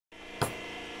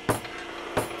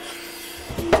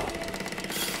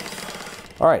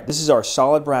All right, this is our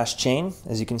solid brass chain.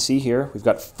 As you can see here, we've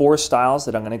got 4 styles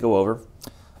that I'm going to go over.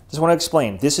 Just want to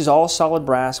explain, this is all solid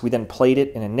brass. We then plate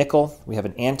it in a nickel. We have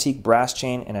an antique brass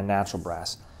chain and a natural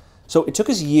brass. So it took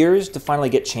us years to finally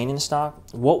get chain in stock.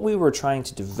 What we were trying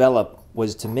to develop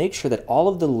was to make sure that all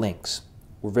of the links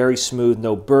were very smooth,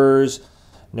 no burrs,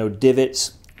 no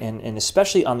divots, and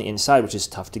especially on the inside, which is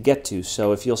tough to get to.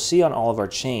 So if you'll see on all of our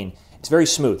chain, it's very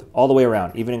smooth all the way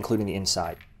around, even including the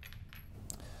inside.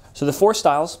 So the 4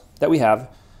 styles that we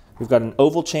have, we've got an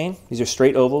oval chain. These are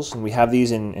straight ovals, and we have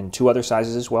these in 2 other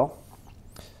sizes as well.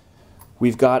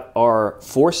 We've got our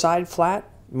 4-side flat,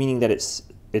 meaning that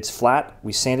it's flat.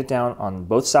 We sand it down on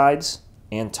both sides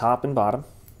and top and bottom.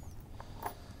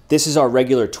 This is our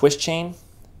regular twist chain.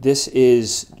 This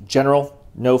is general,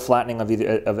 no flattening of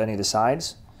any of the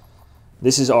sides.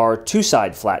 This is our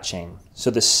 2-side flat chain. So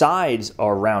the sides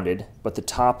are rounded, but the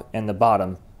top and the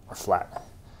bottom are flat.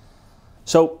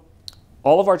 So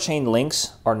all of our chain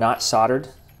links are not soldered,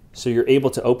 so you're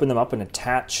able to open them up and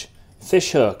attach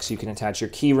fish hooks. You can attach your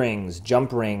key rings,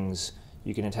 jump rings.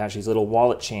 You can attach these little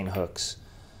wallet chain hooks.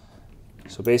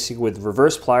 So basically with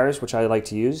reverse pliers, which I like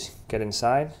to use, get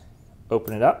inside,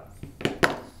 open it up,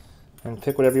 and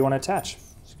pick whatever you want to attach.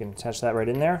 So you can attach that right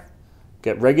in there,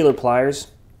 get regular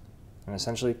pliers, and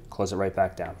essentially close it right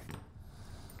back down.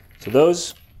 So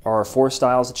those are our 4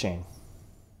 styles of chain.